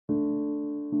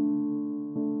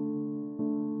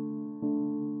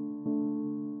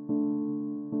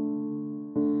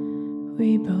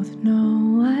We both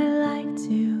know I like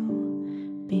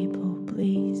to people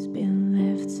please, been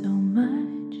left so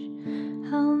much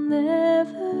I'll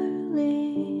never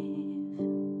leave.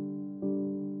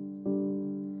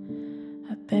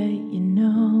 I bet you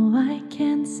know I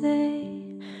can't say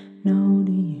no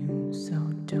to you, so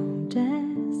don't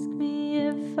ask me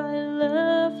if I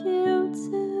love you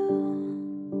too.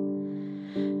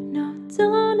 No,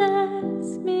 don't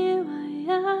ask me why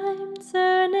I'm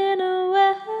turning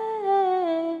away.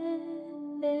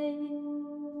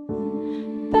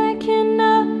 Backing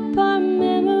up our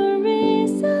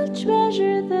memories, I'll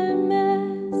treasure them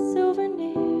as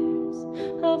souvenirs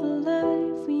of a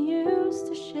life we used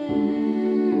to share.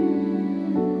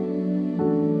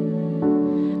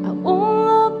 I won't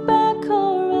look back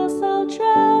or else I'll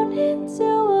drown into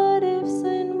what ifs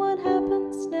and what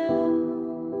happens now.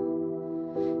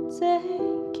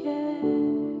 Take care.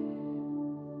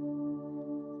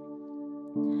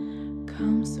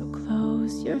 Come so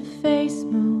close, your face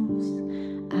moves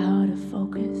out of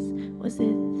focus. Was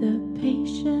it the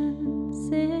patience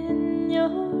in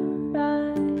your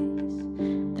eyes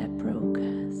that broke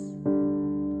us?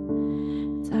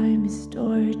 Time is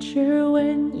torture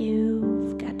when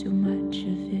you've got too much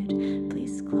of it.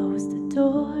 Please close the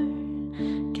door,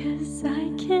 'cause I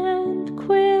can't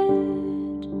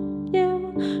quit you.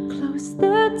 Close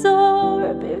the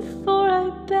door before I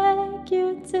beg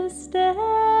you to stay.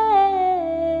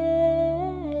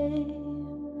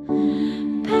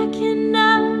 Packing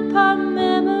up our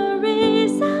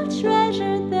memories, I'll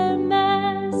treasure them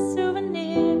as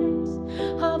souvenirs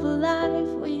of a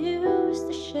life we used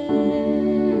to share.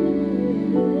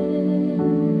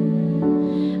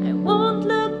 I won't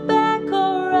look back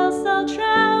or else I'll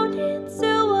drown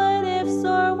into what ifs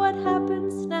or what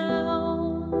happens now.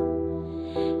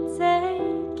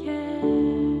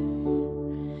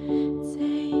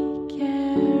 Take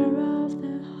care of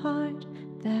the heart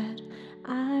that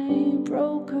I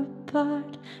broke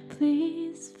apart.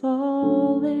 Please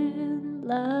fall in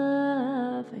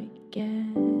love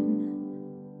again.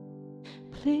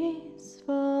 Please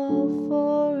fall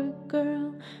for a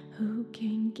girl who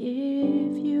can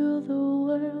give you the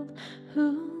world,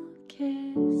 who'll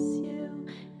kiss you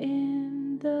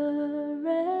in the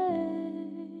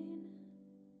rain.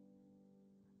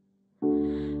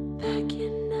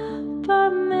 Packing up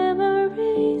our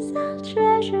memories, I'll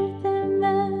treasure them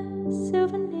as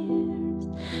souvenirs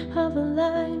of a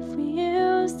life we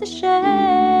used to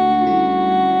share.